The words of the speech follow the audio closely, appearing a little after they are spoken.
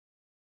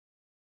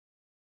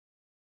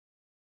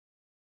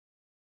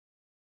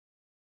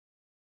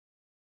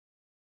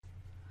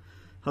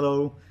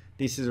Hello,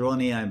 this is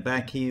Ronnie. I'm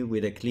back here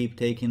with a clip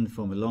taken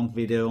from a long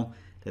video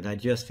that I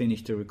just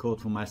finished to record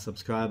for my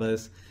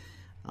subscribers.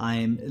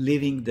 I'm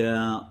leaving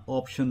the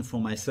option for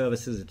my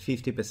services at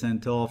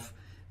 50% off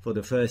for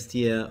the first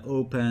year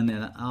open,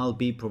 and I'll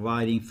be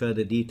providing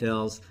further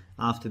details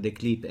after the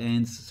clip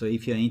ends. So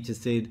if you're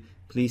interested,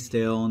 please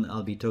stay on.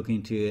 I'll be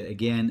talking to you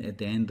again at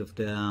the end of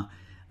the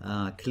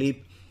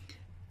clip.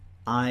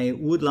 I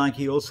would like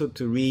you also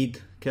to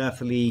read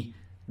carefully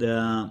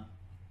the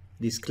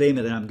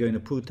disclaimer that I'm going to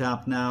put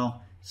up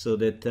now, so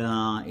that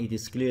it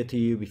is clear to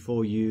you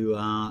before you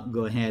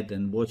go ahead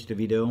and watch the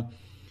video.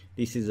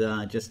 This is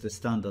just a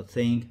standard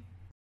thing.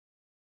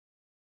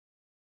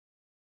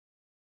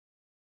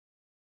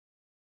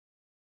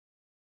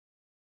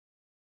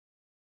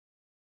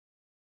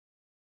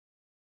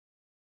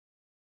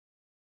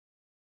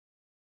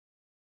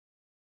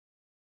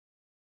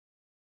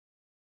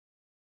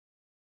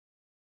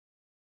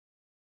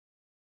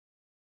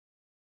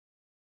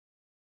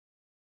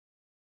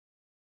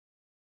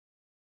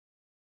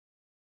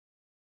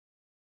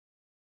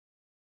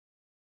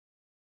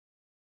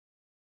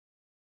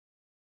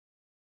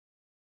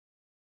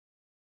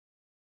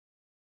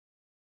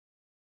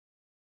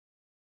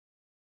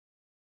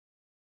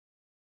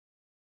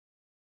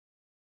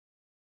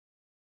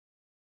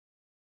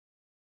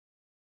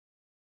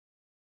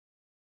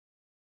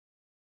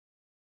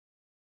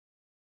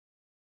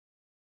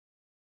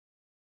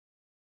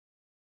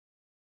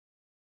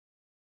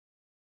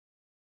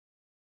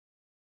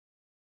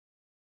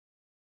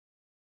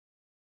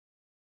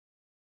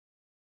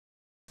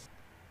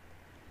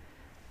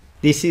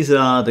 This is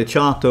the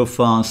chart of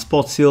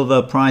spot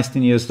silver priced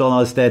in US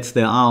dollars. That's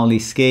the hourly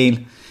scale.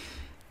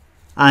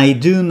 I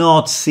do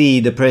not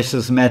see the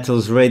precious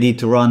metals ready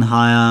to run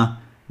higher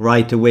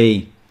right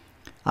away.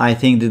 I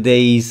think that there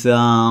is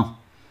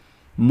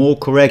more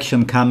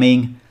correction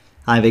coming.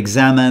 I've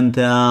examined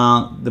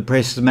the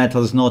precious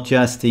metals not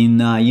just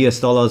in US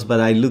dollars, but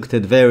I looked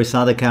at various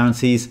other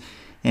currencies,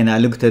 and I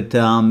looked at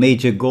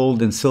major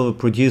gold and silver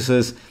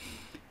producers.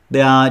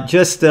 There are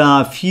just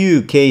a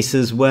few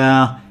cases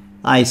where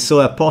I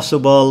saw a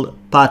possible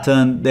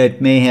pattern that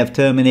may have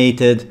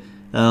terminated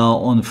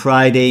on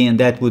Friday, and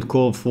that would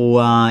call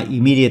for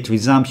immediate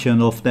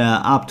resumption of the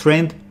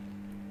uptrend.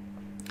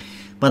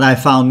 But I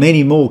found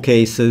many more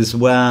cases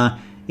where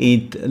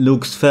it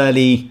looks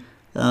fairly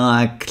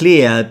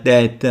clear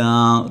that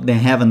they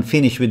haven't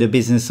finished with the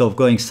business of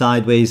going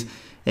sideways.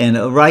 And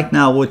right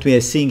now what we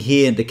are seeing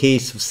here in the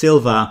case of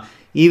silver,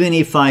 even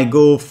if I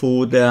go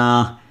for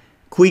the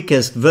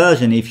quickest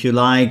version, if you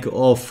like,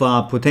 of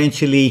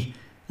potentially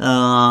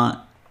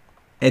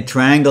a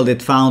triangle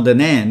that found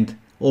an end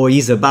or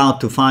is about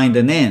to find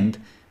an end,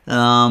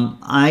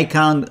 I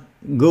can't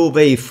go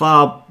very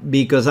far,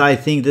 because I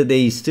think that there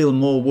is still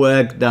more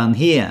work done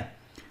here,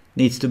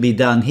 needs to be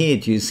done here.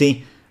 Do you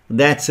see?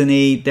 That's an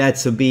A,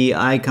 that's a B.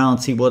 I can't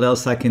see what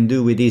else I can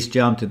do with this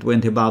jump that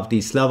went above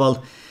this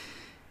level.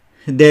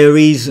 There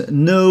is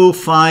no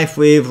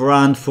 5-wave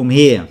run from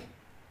here.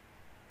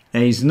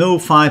 There is no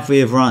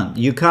 5-wave run.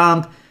 You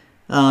can't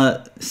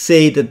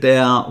say that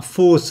the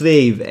fourth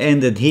wave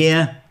ended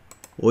here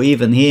or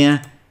even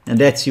here, and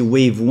that's your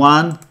wave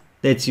 1,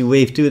 that's your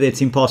wave 2.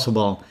 That's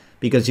impossible,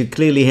 because you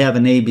clearly have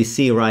an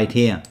ABC right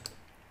here.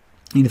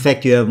 In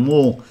fact, you have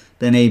more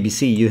than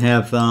ABC. You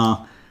have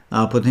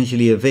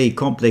potentially a very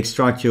complex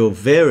structure of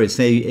various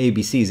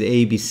ABCs,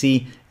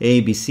 ABC,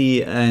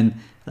 ABC,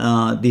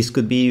 and this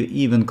could be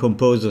even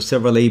composed of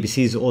several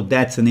ABCs, or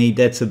that's an A,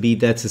 that's a B,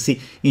 that's a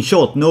C. In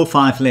short, no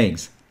 5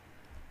 legs.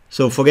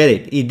 So forget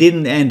it. It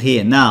didn't end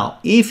here. Now,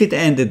 if it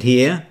ended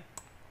here,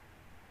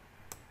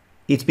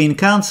 it's been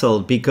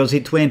cancelled because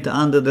it went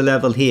under the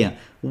level here.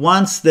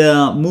 Once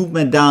the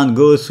movement down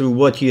goes through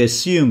what you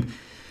assume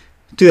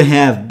to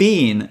have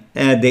been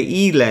at the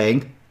E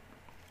leg,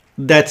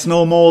 that's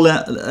no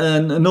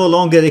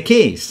longer the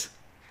case.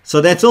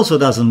 So that also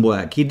doesn't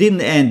work. It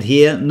didn't end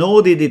here,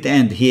 nor did it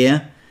end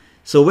here.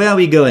 So where are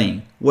we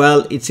going?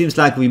 Well, it seems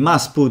like we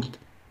must put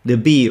the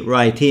B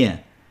right here.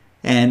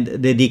 And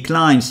the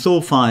decline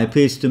so far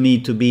appears to me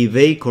to be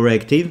very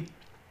corrective,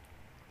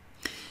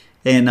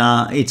 and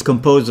it's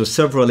composed of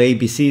several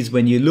ABCs.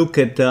 When you look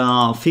at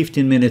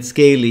 15-minute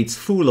scale, it's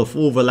full of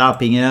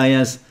overlapping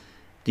areas.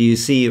 Do you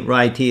see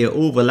right here,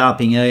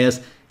 overlapping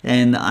areas?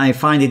 And I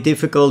find it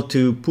difficult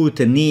to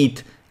put a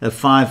neat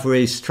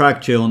 5-wave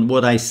structure on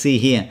what I see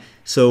here.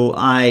 So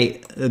I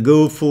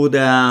go for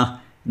the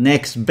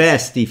next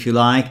best, if you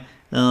like.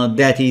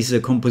 That is a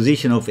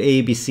composition of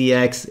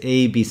ABCX,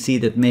 ABC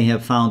that may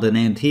have found an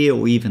end here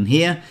or even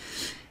here.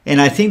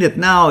 And I think that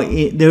now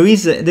there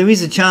is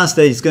a chance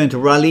that it's going to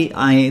rally.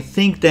 I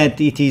think that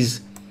it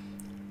is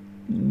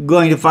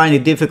going to find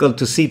it difficult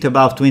to sit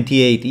above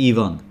 28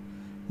 even.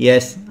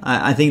 Yes,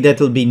 I think that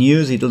will be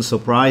news. It will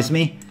surprise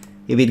me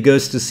if it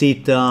goes to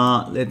sit.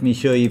 Let me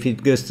show you if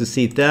it goes to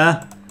sit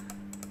there.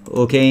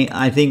 Okay,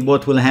 I think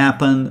what will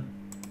happen,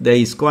 there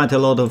is quite a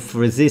lot of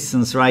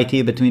resistance right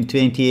here between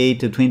 28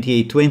 to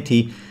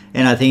 28.20,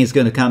 and I think it's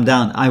going to come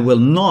down. I will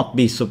not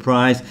be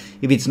surprised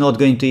if it's not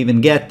going to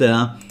even get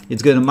there.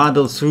 It's going to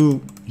muddle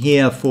through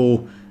here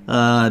for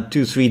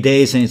 2-3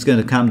 days, and it's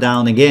going to come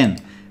down again.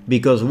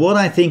 Because what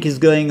I think is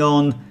going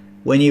on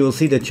when you will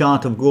see the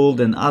chart of gold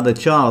and other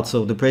charts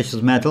of the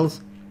precious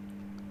metals,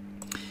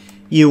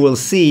 you will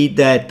see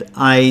that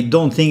I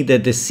don't think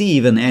that the C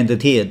even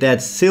ended here.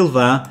 That's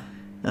silver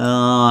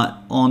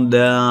on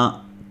the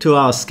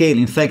 2-hour scale.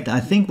 In fact, I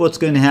think what's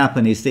going to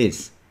happen is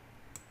this.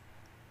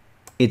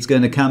 It's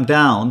going to come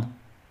down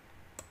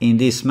in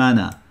this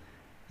manner.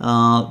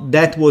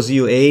 That was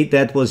UA,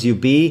 that was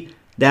UB,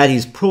 that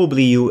is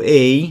probably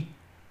UA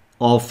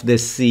of the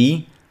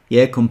C,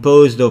 yeah,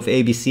 composed of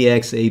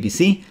ABCX,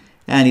 ABC,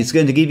 and it's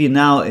going to give you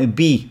now a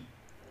B.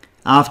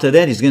 After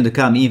that, it's going to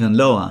come even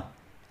lower.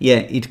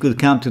 Yeah, it could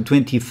come to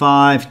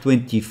 25,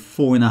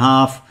 24 and a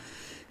half.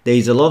 There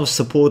is a lot of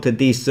support at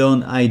this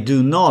zone. I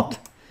do not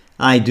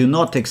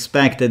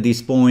expect at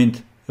this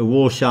point a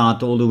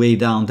washout all the way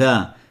down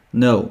there.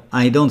 No,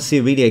 I don't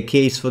see really a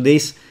case for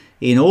this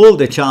in all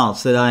the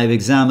charts that I've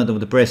examined of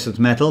the precious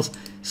metals.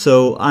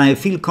 So I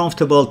feel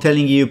comfortable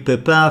telling you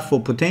prepare for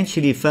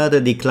potentially further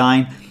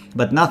decline,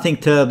 but nothing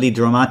terribly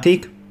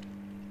dramatic.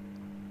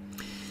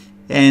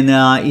 And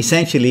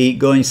essentially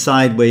going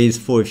sideways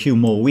for a few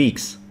more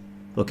weeks.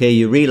 Okay,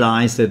 you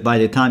realize that by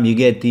the time you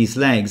get these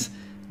legs,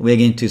 we're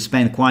going to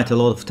spend quite a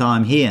lot of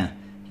time here.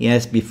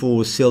 Yes,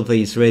 before silver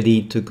is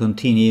ready to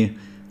continue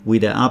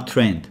with the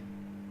uptrend.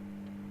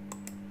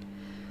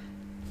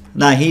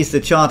 Now here's the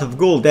chart of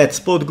gold. That's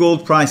spot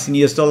gold price in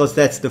US dollars.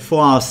 That's the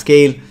 4-hour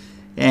scale.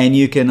 And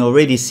you can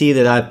already see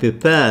that I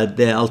prepared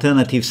the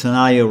alternative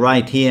scenario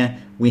right here.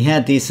 We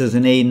had this as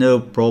an A, no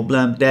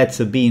problem.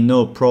 That's a B,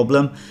 no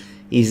problem.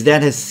 Is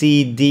that a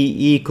C, D,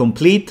 E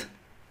complete?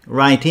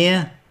 Right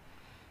here?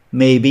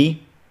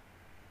 Maybe.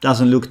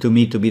 Doesn't look to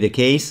me to be the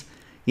case.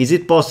 Is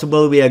it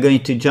possible we are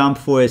going to jump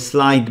for a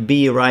slight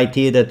B right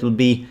here that will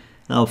be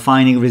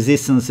finding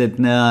resistance at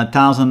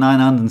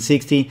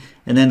 1960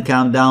 and then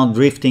come down,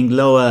 drifting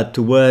lower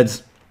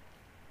towards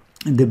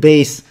the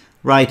base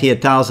right here,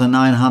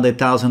 1900,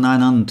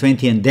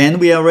 1920, and then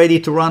we are ready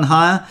to run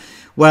higher?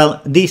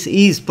 Well, this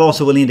is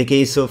possible in the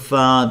case of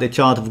the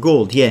chart of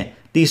gold. Yeah,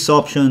 this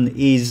option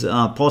is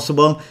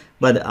possible,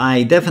 but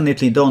I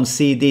definitely don't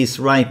see this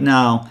right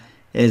now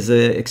as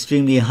an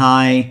extremely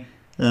high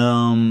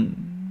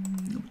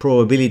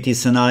probability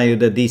scenario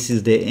that this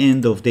is the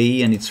end of the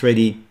E and it's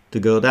ready to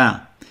go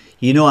down.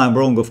 You know I'm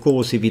wrong, of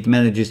course, if it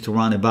manages to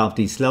run above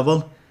this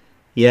level.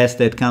 Yes,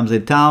 that comes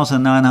at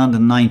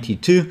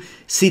 1992.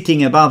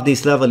 Sitting above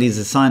this level is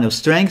a sign of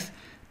strength.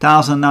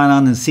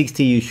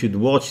 1960, you should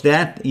watch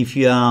that. If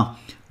you are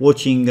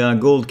watching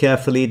gold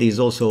carefully, there's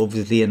also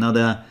obviously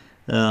another,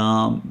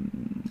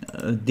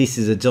 this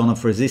is a zone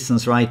of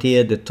resistance right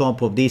here. The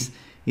top of this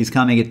is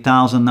coming at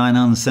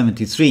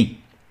 1973.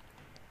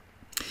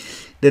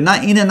 In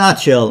a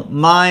nutshell,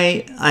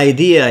 my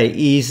idea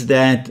is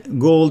that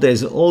gold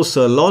has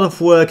also a lot of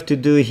work to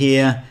do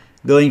here,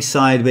 going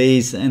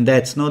sideways, and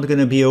that's not going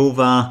to be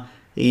over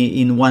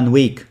in 1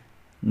 week.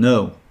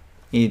 No,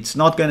 it's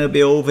not going to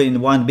be over in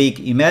 1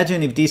 week.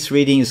 Imagine if this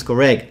reading is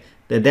correct,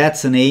 that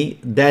that's an A,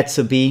 that's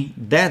a B,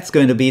 that's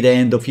going to be the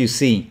end of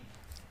UC.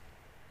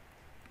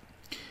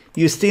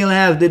 You still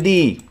have the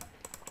D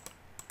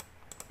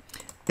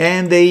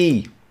and the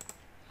E,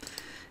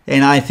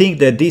 and I think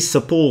that this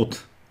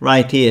support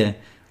right here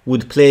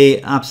would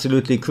play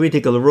absolutely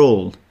critical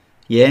role,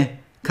 yeah,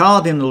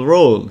 cardinal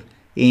role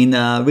in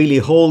really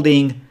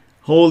holding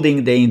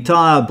the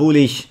entire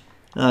bullish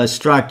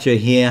structure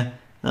here.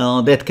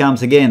 That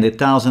comes again at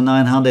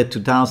 1900 to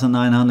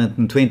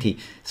 1920.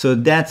 So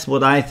that's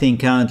what I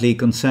think currently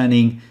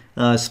concerning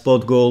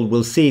spot gold.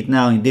 We'll see it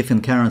now in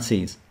different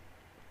currencies.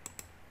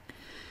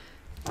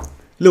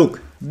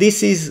 Look,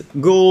 this is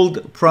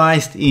gold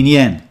priced in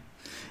yen,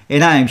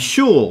 and I am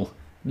sure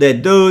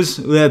that those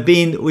who have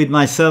been with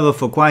my server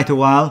for quite a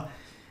while,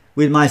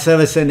 with my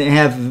service, and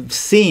have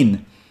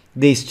seen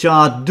this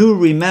chart, do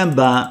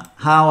remember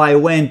how I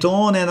went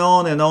on and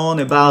on and on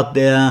about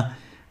the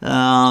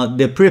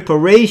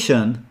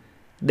preparation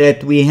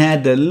that we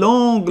had, the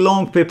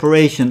long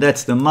preparation.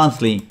 That's the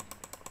monthly.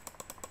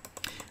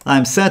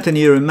 I'm certain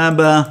you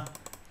remember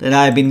that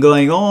I've been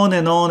going on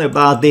and on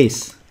about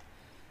this.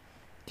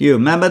 Do you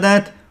remember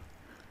that?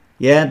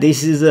 Yeah,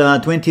 this is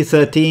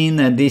 2013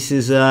 and this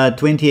is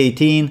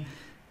 2018.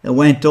 It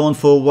went on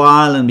for a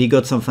while and we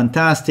got some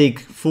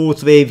fantastic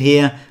fourth wave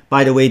here.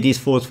 By the way, this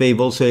fourth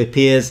wave also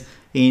appears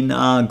in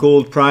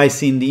gold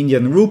price in the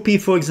Indian rupee,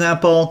 for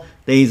example.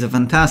 There is a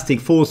fantastic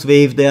fourth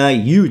wave there,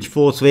 huge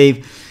fourth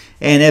wave.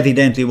 And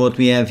evidently what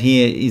we have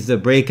here is the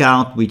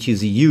breakout, which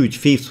is a huge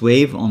fifth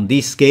wave on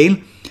this scale,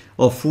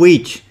 of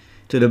which,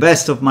 to the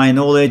best of my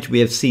knowledge, we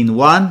have seen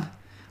one.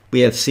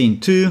 We have seen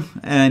two,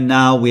 and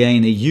now we are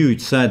in a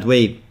huge third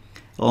wave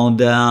on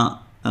the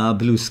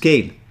blue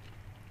scale.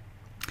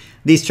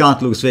 This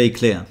chart looks very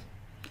clear.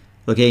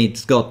 Okay,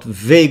 it's got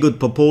very good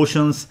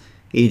proportions.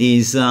 It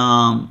is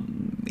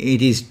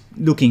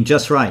looking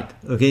just right.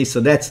 Okay, so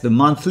that's the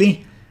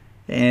monthly,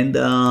 and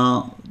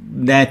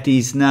that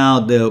is now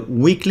the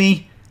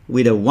weekly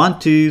with a 1,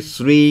 2,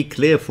 3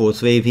 clear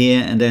fourth wave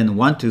here, and then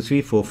 1, 2,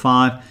 3, 4,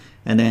 5,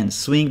 and then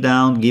swing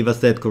down, give us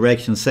that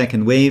correction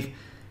second wave,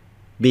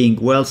 being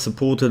well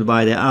supported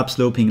by the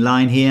upsloping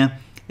line here,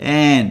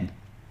 and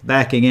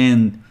back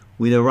again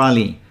with a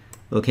rally.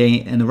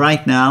 Okay, and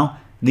right now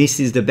this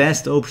is the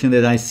best option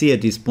that I see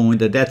at this point,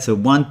 that's a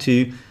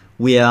 1-2.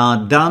 We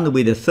are done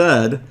with the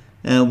third,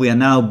 and we are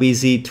now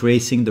busy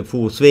tracing the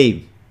fourth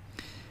wave.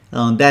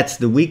 That's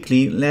the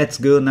weekly. Let's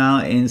go now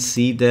and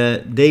see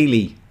the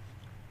daily.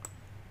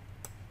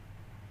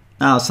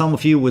 Now some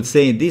of you would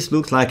say this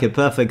looks like a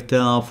perfect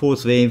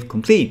fourth wave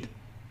complete.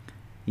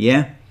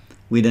 Yeah,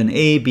 with an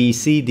A, B,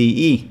 C, D,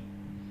 E.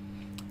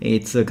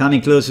 It's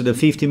coming close to the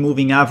 50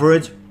 moving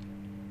average.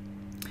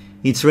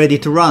 It's ready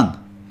to run.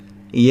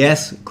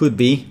 Yes, could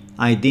be.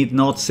 I did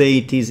not say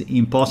it is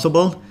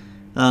impossible.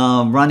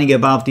 Running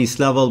above this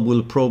level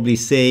will probably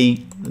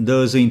say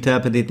those who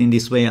interpret it in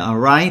this way are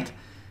right.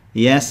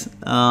 Yes,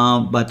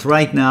 but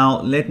right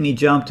now let me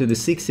jump to the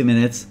 60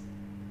 minutes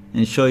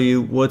and show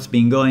you what's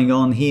been going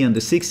on here on the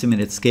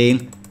 60-minute scale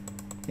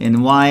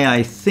and why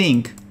I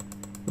think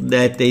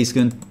that there is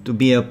going to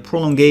be a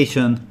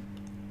prolongation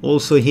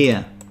also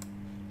here,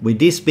 with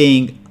this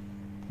being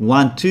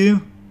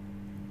 1-2,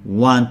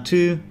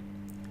 1-2,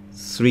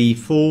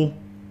 3-4,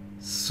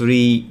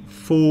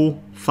 3-4,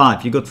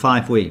 5. You got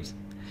 5 waves.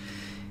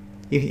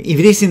 If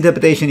this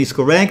interpretation is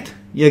correct,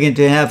 you're going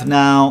to have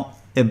now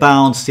a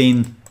bounce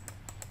in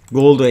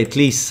gold, or at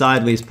least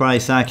sideways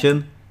price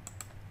action,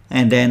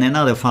 and then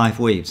another 5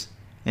 waves,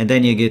 and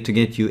then you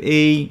get you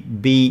A,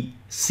 B,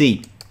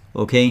 C.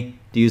 Okay,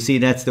 do you see?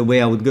 That's the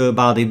way I would go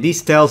about it.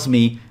 This tells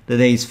me that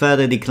there is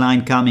further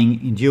decline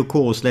coming in due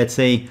course. Let's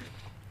say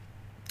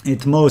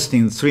at most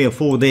in 3 or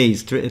 4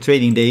 days,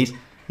 trading days,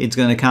 it's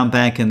going to come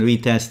back and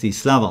retest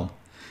this level.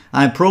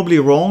 I'm probably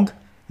wrong.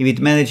 If it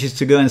manages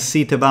to go and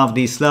sit above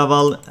this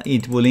level,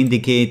 it will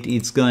indicate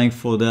it's going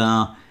for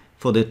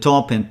the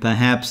top, and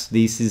perhaps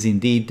this is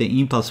indeed the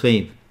impulse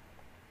wave.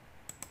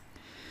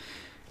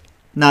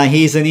 Now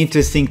here's an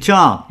interesting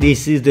chart.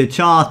 This is the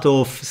chart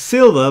of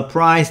silver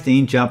priced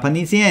in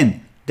Japanese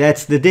yen.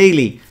 That's the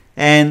daily,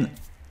 and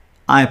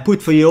I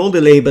put for you all the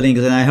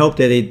labelings, and I hope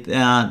that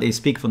they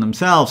speak for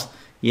themselves.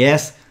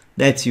 Yes,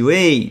 that's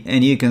UA,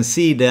 and you can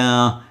see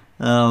the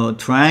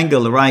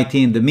triangle right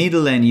in the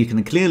middle, and you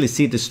can clearly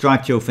see the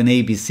structure of an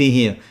ABC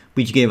here,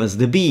 which gave us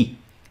the B,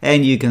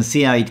 and you can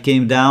see how it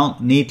came down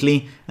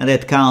neatly, and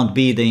that can't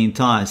be the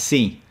entire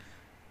C.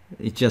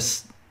 It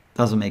just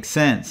doesn't make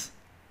sense.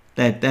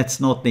 That's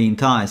not the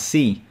entire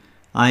C.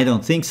 I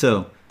don't think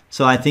so.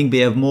 So I think we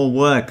have more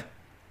work.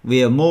 We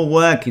have more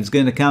work. It's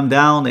going to come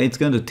down. It's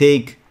going to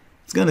take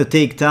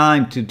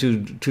time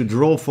to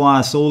draw for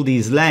us all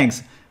these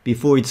legs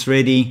before it's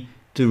ready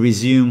to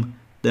resume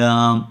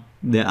the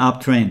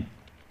uptrend.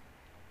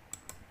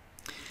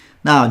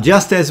 Now,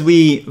 just as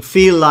we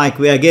feel like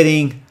we are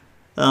getting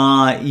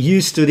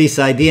used to this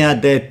idea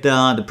that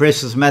the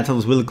precious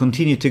metals will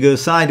continue to go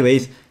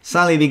sideways,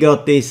 suddenly we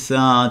got this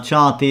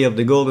chart here of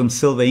the gold and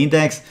silver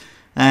index,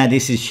 and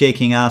this is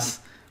shaking us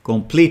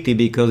completely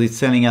because it's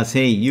telling us,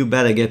 hey, you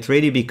better get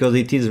ready because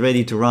it is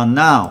ready to run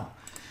now.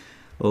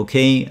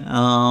 Okay,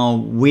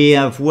 we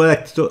have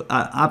worked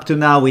up to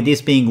now with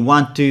this being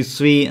 1, 2,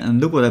 3, and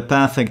look what a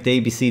perfect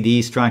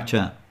ABCD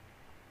structure.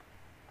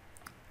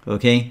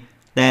 Okay,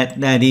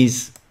 that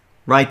is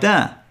right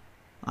there.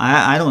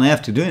 I don't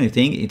have to do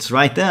anything. It's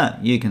right there.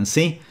 You can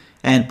see,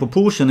 and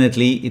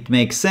proportionately it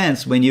makes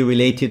sense when you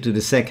relate it to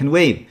the second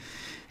wave.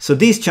 So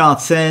this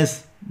chart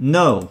says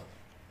no,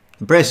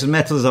 the precious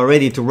metals are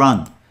ready to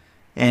run,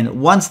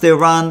 and once they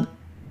run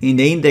in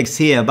the index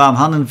here above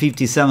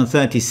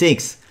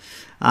 157.36,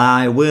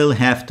 I will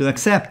have to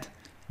accept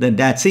that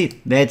that's it.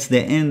 That's the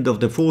end of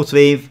the fourth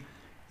wave,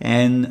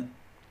 and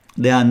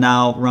they are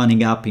now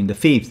running up in the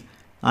fifth.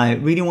 I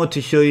really want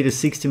to show you the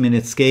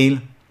 60-minute scale,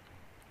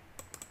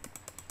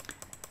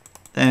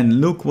 and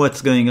look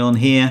what's going on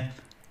here.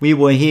 We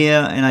were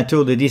here, and I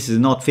told you this is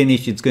not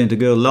finished. It's going to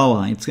go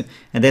lower,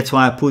 and that's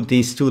why I put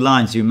these two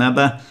lines, you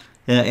remember?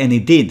 And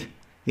it did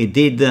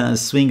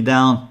swing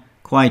down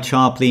quite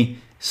sharply.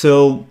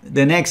 So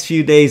the next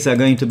few days are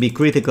going to be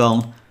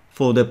critical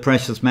for the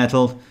precious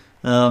metals.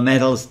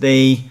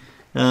 They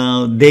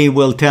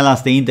will tell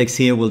us, the index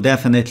here will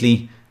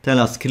definitely tell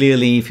us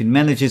clearly if it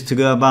manages to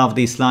go above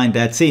this line,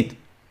 that's it.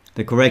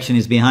 The correction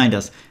is behind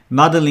us.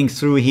 Muddling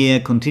through here,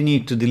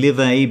 continue to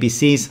deliver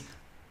ABCs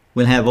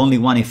will have only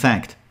one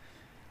effect.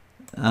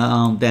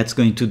 That's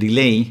going to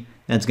delay,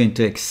 that's going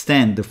to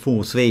extend the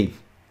fourth wave.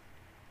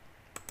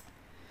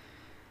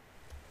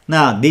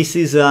 Now, this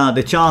is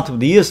the chart of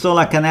the US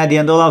dollar,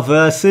 Canadian dollar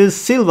versus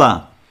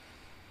silver.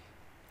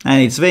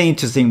 And it's very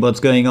interesting what's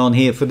going on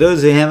here. For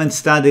those who haven't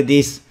studied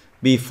this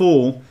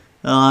before,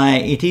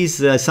 it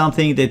is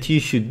something that you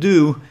should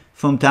do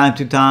from time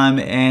to time,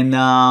 and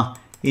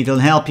it'll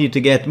help you to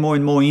get more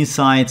and more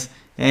insights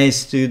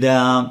as to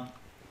the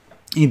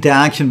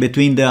interaction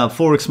between the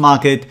forex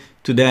market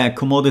to the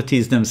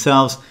commodities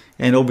themselves.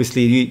 And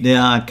obviously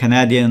the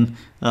Canadian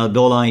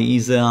dollar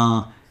is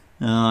a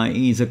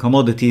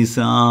commodities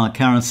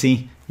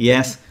currency.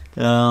 Yes,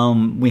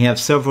 we have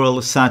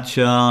several such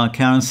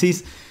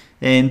currencies.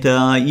 And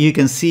you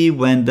can see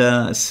when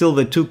the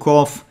silver took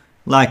off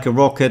like a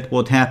rocket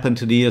what happened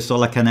to the US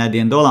dollar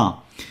Canadian dollar.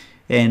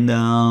 And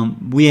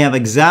we have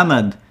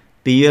examined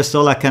the US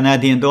dollar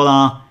Canadian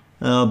dollar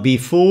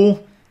before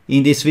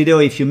in this video.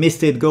 If you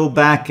missed it, go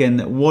back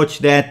and watch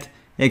that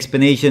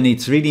explanation.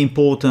 It's really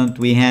important.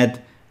 We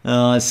had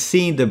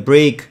seen the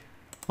break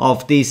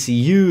of this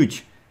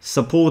huge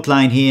support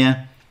line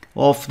here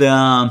of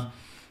the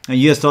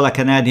US dollar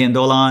Canadian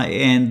dollar,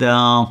 and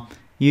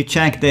you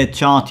check that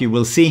chart, you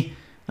will see,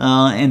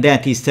 and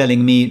that is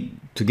telling me,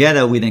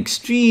 together with an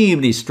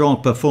extremely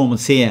strong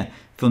performance here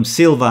from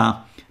silver,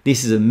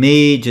 this is a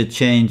major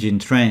change in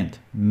trend,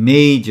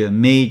 major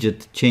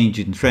change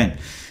in trend.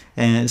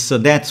 And so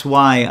that's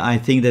why I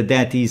think that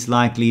that is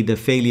likely the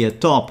failure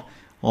top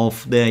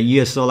of the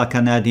US dollar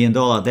Canadian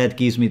dollar. That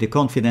gives me the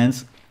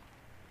confidence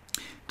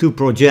to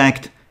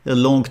project a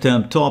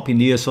long-term top in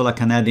the US dollar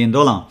Canadian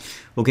dollar.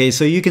 Okay,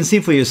 so you can see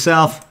for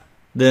yourself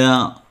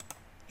the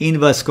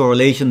inverse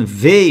correlation,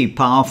 very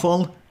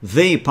powerful,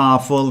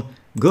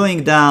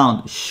 going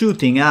down,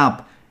 shooting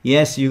up.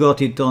 Yes, you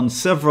got it on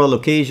several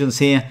occasions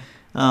here.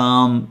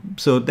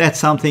 So that's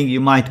something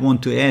you might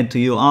want to add to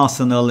your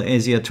arsenal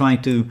as you're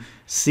trying to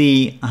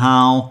see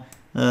how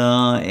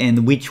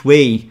and which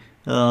way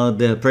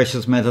the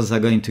precious metals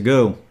are going to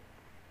go.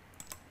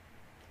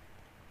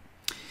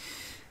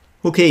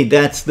 Okay,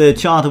 that's the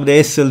chart of the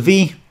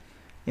SLV,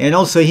 and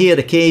also here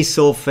the case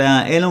of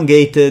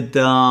elongated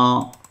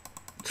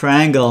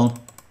triangle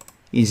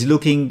is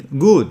looking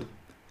good.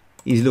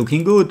 Is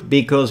looking good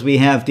because we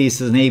have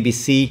this as an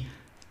ABC,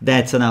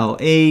 that's an our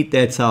A,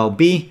 that's our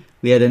B.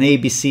 We had an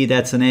ABC,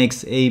 that's an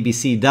X,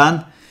 ABC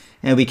done,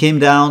 and we came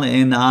down,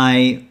 and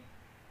I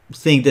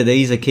think that there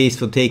is a case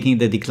for taking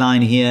the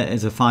decline here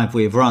as a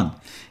 5-wave run.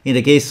 In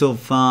the case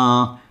of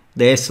the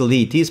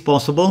SLV, it is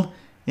possible,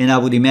 and I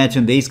would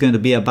imagine there is going to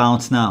be a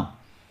bounce now,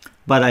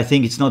 but I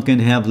think it's not going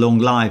to have long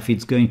life.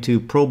 It's going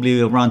to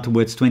probably run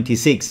towards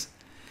 26.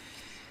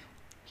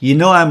 You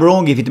know I'm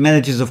wrong if it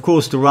manages, of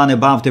course, to run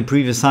above the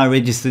previous high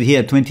registered here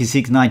at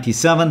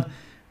 26.97,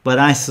 but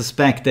I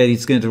suspect that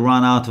it's going to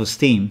run out of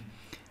steam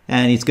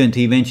and it's going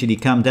to eventually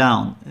come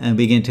down, and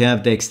we're going to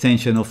have the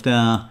extension of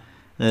the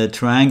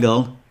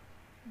triangle.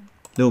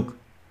 Look,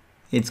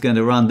 it's going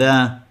to run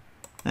there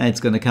and it's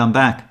going to come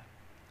back.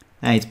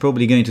 And it's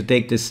probably going to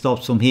take the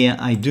stops from here.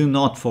 I do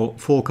not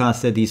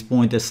forecast at this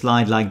point a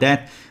slide like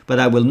that, but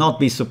I will not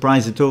be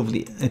surprised at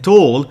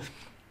all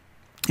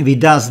if it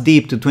does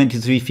deep to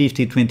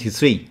 23.50,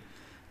 23.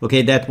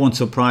 Okay, that won't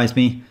surprise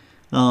me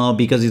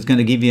because it's going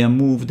to give you a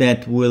move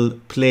that will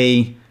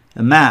play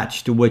a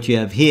match to what you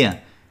have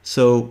here.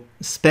 So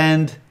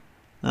spend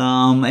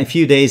a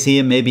few days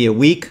here, maybe a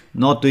week,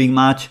 not doing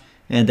much,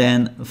 and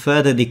then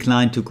further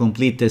decline to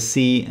complete the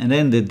C and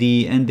then the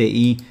D and the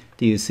E.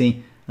 Do you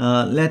see?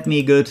 Let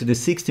me go to the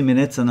 60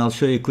 minutes and I'll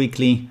show you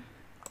quickly.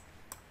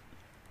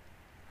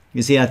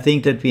 You see, I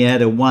think that we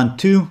had a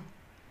 1-2,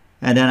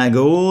 and then I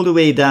go all the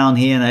way down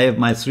here and I have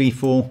my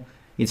 3-4.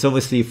 It's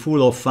obviously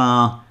full of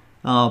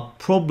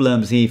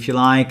problems, if you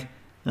like,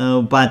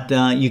 but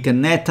you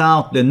can net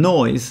out the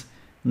noise.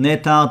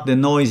 Net out the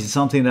noise is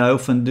something that I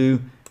often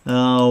do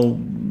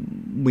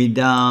with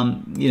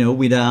you know,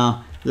 with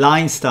a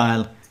line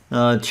style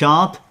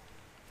chart.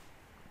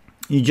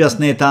 You just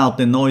net out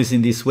the noise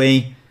in this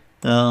way.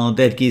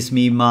 That gives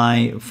me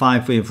my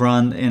 5-wave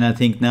run, and I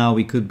think now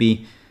we could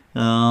be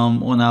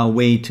on our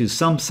way to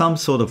some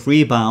sort of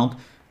rebound,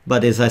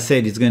 but as I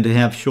said, it's going to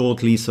have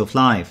short lease of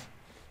life.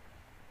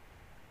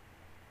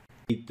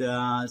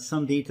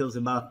 Some details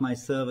about my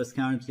service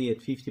currently at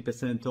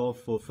 50%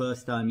 off for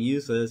first-time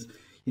users.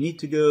 You need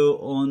to go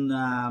on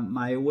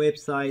my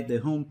website. The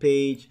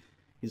homepage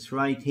is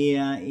right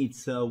here.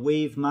 It's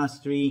Wave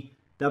Mastery,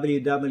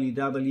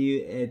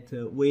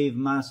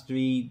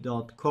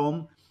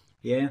 www.wavemastery.com.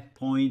 Yeah,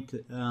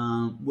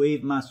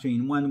 wavemastery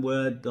in one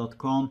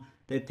word.com.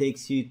 That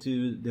takes you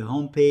to the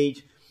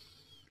homepage.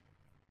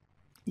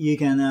 You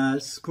can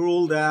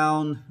scroll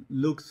down,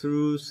 look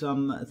through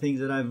some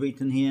things that I've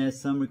written here,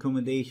 some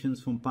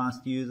recommendations from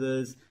past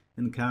users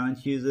and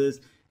current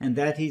users, and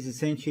that is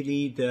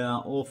essentially the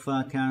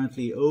offer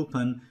currently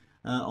open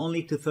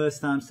only to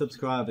first-time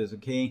subscribers.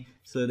 Okay,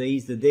 so there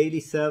is the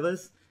daily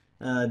service,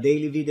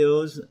 daily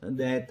videos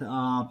that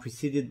are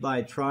preceded by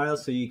a trial,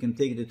 so you can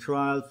take the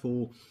trial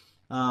for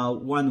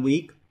 1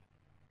 week,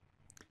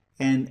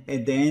 and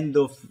at the end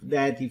of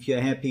that, if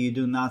you're happy, you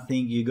do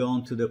nothing, you go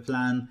on to the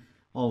plan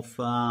of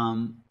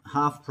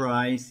half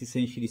price.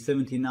 Essentially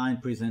 79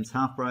 presents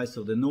half price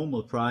of the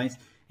normal price,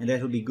 and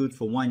that will be good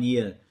for 1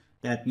 year.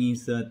 That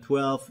means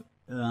 12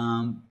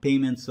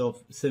 payments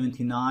of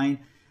 79.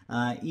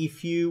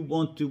 If you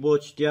want to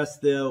watch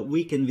just the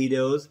weekend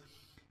videos,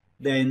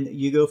 then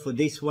you go for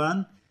this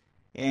one,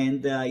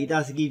 and it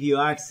does give you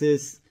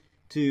access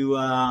to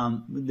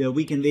the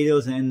weekend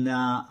videos, and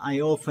I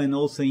often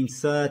also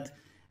insert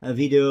a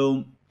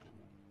video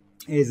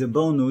as a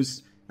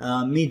bonus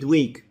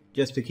midweek,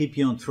 just to keep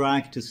you on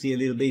track, to see a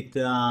little bit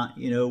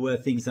you know, where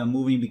things are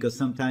moving, because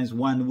sometimes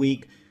 1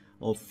 week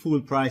of full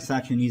price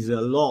action is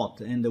a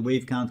lot, and the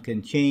wave count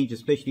can change,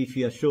 especially if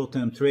you're a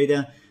short-term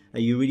trader.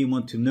 You really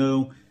want to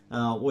know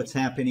what's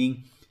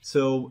happening.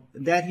 So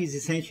that is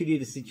essentially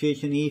the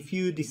situation. If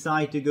you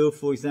decide to go,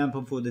 for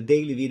example, for the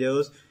daily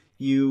videos,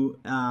 you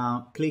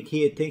click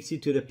here, it takes you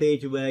to the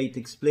page where it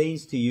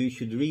explains to you, you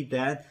should read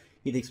that.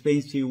 It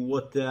explains to you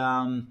what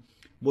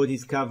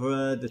is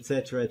covered,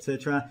 etc.,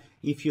 etc.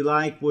 If you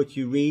like what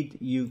you read,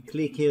 you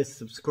click here,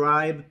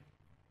 subscribe.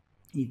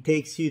 It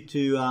takes you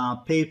to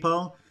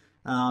PayPal,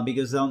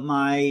 because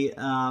my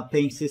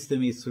paying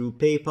system is through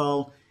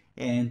PayPal,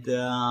 and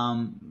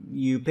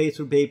you pay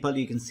through PayPal.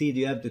 You can see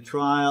you have the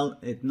trial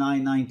at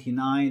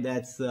 $9.99.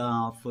 That's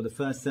for the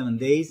first 7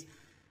 days.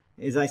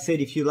 As I said,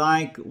 if you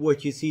like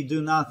what you see,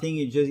 do nothing.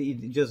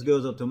 It just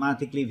goes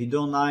automatically. If you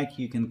don't like,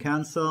 you can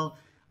cancel.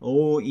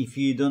 Or if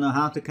you don't know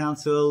how to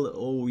cancel,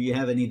 or you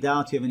have any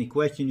doubt, you have any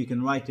question, you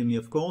can write to me,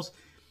 of course.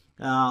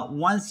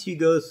 Once you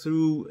go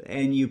through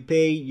and you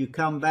pay, you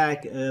come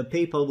back,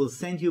 PayPal will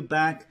send you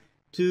back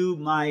to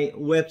my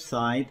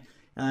website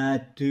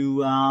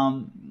to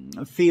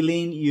fill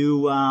in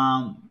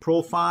your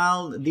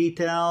profile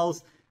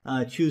details,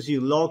 choose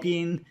your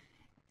login,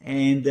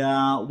 and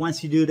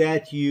once you do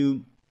that,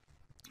 you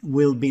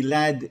will be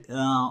led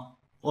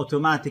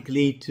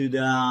automatically to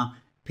the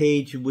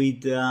page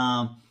with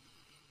the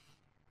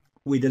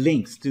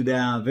links to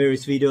the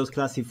various videos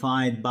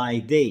classified by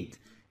date.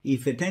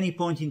 If at any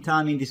point in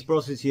time in this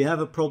process you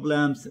have a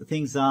problem,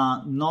 things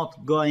are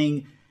not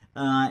going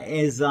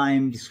as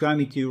I'm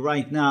describing to you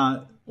right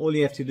now, all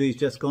you have to do is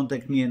just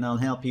contact me and I'll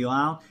help you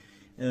out.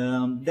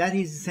 That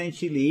is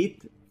essentially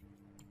it.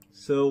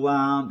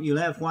 So you'll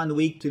have 1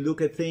 week to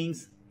look at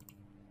things.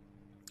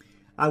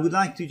 I would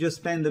like to just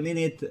spend a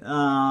minute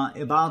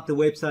about the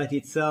website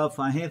itself.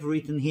 I have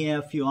written here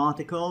a few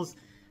articles.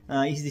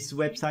 Is this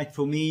website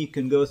for me? You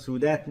can go through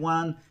that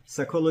one.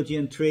 Psychology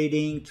and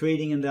trading,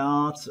 trading and the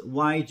arts,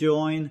 why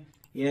join?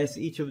 Yes,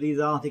 each of these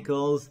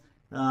articles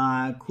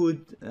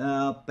could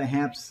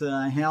perhaps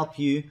help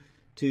you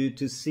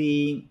to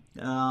see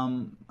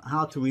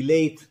how to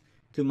relate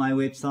to my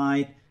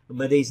website,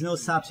 but there is no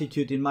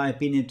substitute, in my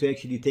opinion, to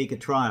actually take a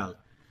trial.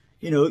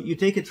 You know, you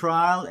take a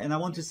trial, and I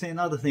want to say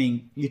another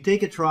thing. You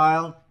take a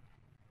trial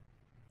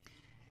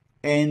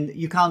and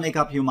you can't make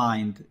up your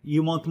mind.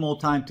 You want more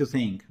time to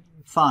think.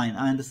 Fine,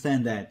 I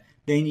understand that.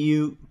 Then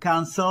you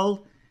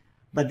cancel,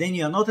 but then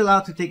you are not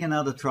allowed to take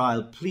another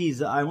trial.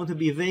 Please, I want to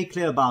be very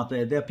clear about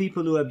that. There are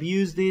people who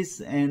abuse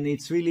this, and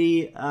it's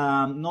really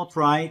not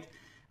right.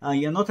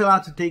 You're not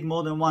allowed to take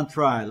more than one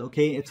trial,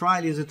 okay? A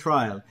trial is a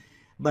trial.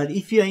 But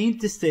if you're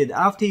interested,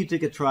 after you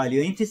take a trial,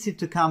 you're interested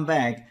to come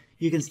back,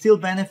 you can still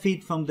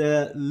benefit from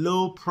the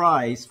low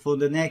price for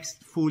the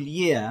next full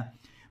year.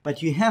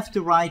 But you have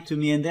to write to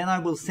me, and then I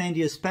will send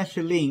you a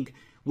special link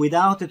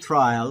without a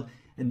trial.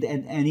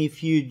 And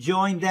if you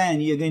join,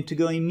 then you're going to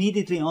go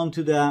immediately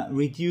onto the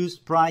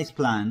reduced price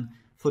plan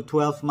for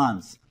 12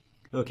 months.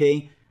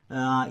 Okay?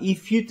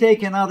 If you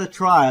take another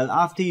trial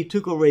after you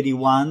took already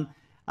one,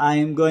 I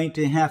am going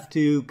to have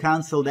to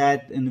cancel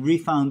that and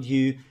refund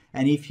you.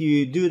 And if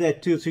you do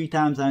that 2 or 3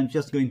 times, I'm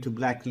just going to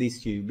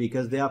blacklist you,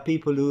 because there are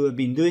people who have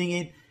been doing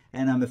it,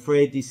 and I'm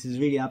afraid this is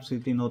really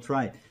absolutely not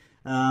right.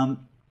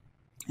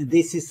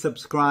 This is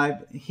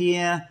subscribe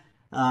here.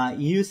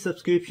 Use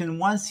subscription.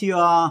 Once you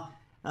are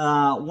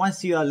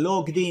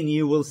logged in,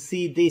 you will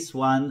see this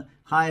one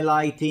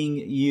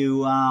highlighting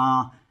you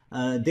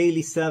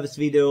daily service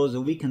videos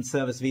or weekend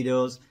service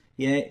videos.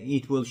 Yeah,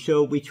 it will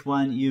show which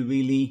one you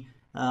really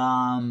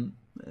have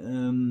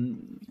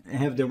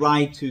the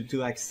right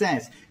to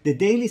access. The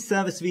daily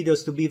service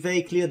videos, to be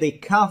very clear, they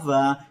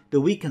cover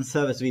the weekend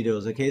service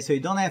videos, okay? So you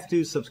don't have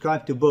to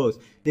subscribe to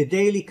both. The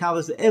daily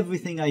covers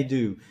everything I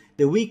do.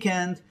 The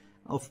weekend,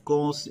 of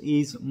course,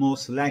 is more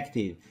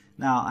selective.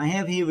 Now, I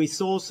have here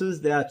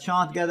resources. There are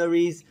chart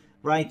galleries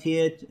right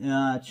here,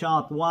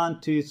 chart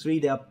 1, 2, 3.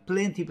 There are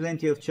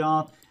plenty of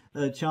charts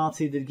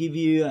here that give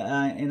you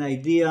an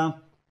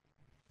idea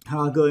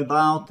how I go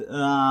about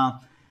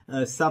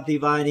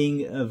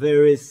subdividing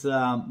various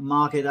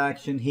market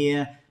action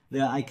here.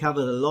 I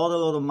covered a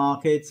lot of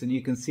markets, and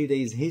you can see there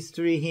is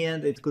history here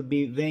that could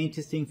be very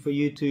interesting for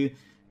you to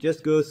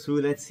just go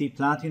through. Let's see,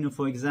 platinum,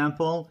 for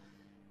example.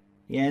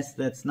 Yes,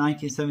 that's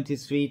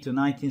 1973 to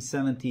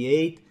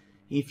 1978.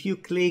 If you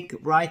click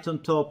right on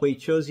top where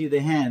it shows you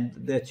the hand,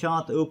 the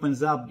chart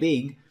opens up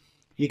big.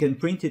 You can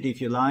print it if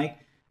you like.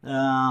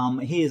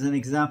 Here's an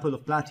example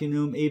of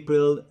platinum,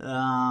 April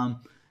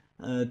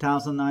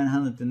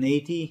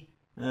 1980.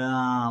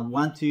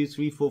 1, 2,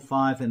 3, 4,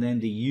 5, and then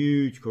the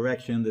huge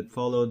correction that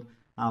followed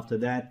after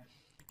that.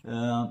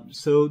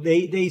 So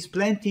there is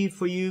plenty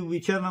for you,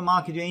 whichever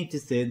market you're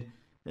interested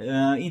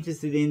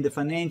in, the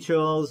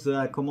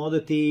financials,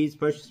 commodities,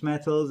 precious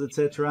metals,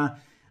 etc.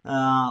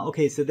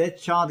 Okay, so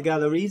that's chart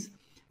galleries.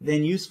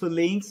 Then useful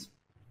links,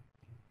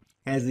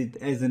 as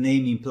the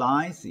name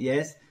implies.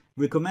 Yes,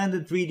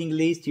 recommended reading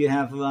list. You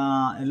have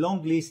a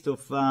long list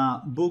of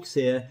books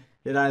here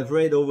that I've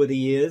read over the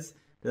years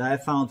that I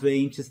found very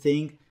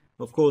interesting.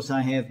 Of course,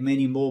 I have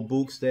many more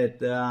books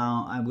that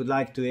I would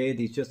like to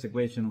add. It's just a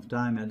question of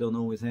time. I don't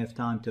always have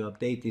time to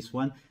update this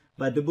one.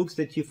 But the books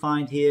that you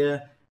find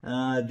here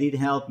did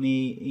help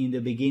me in the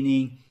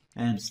beginning,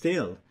 and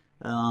still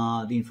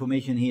the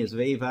information here is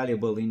very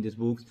valuable in these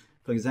books.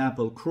 For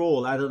example,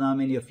 Kroll. I don't know how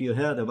many of you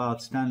heard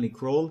about Stanley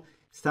Kroll.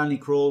 Stanley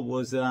Kroll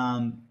was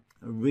a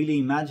really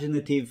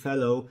imaginative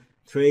fellow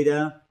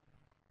trader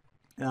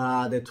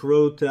that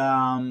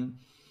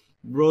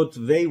wrote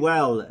very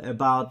well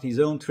about his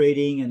own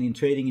trading and in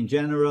trading in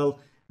general.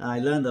 I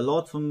learned a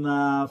lot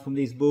from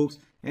these books.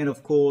 And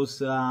of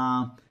course,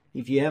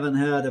 if you haven't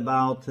heard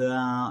about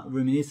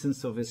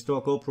Reminiscence of a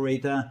Stock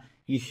Operator,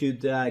 you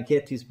should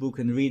get this book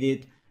and read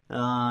it.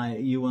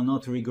 You will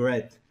not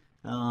regret.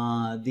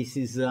 This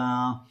is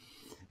a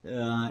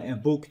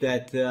book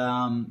that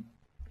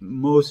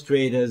most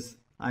traders,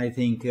 I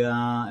think,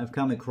 have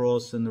come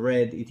across and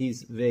read. It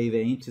is very,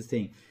 very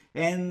interesting.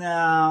 And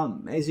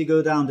as you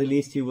go down the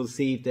list, you will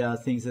see if there are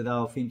things that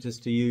are of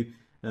interest to you.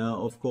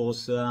 Of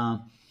course,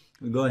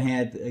 go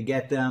ahead,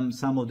 get them.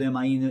 Some of them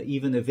are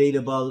even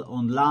available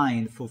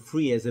online for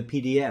free as a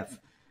PDF.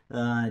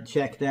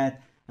 Check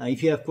that.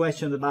 If you have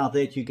questions about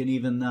that, you can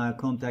even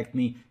contact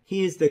me.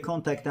 Here's the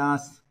contact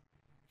us,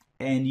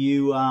 and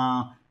you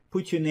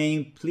put your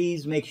name.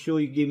 Please make sure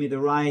you give me the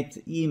right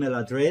email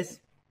address.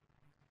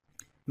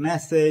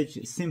 Message,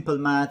 simple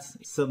maths,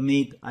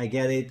 submit, I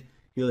get it.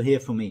 You'll hear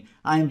from me.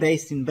 I'm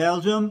based in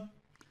Belgium,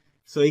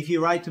 so if you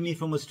write to me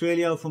from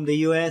Australia or from the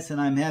US and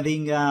I'm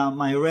having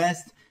my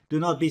rest, do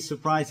not be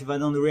surprised if I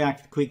don't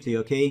react quickly,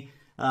 okay?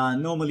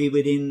 Normally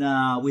within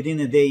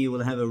a day you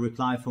will have a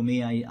reply from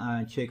me.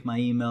 I check my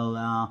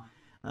email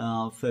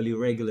fairly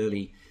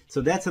regularly.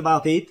 So that's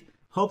about it.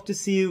 Hope to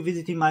see you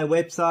visiting my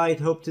website.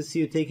 Hope to see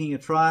you taking a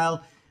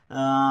trial.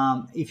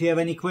 If you have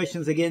any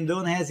questions, again,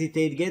 don't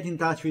hesitate. Get in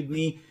touch with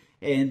me,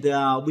 and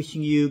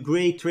wishing you a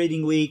great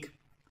trading week.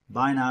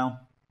 Bye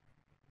now.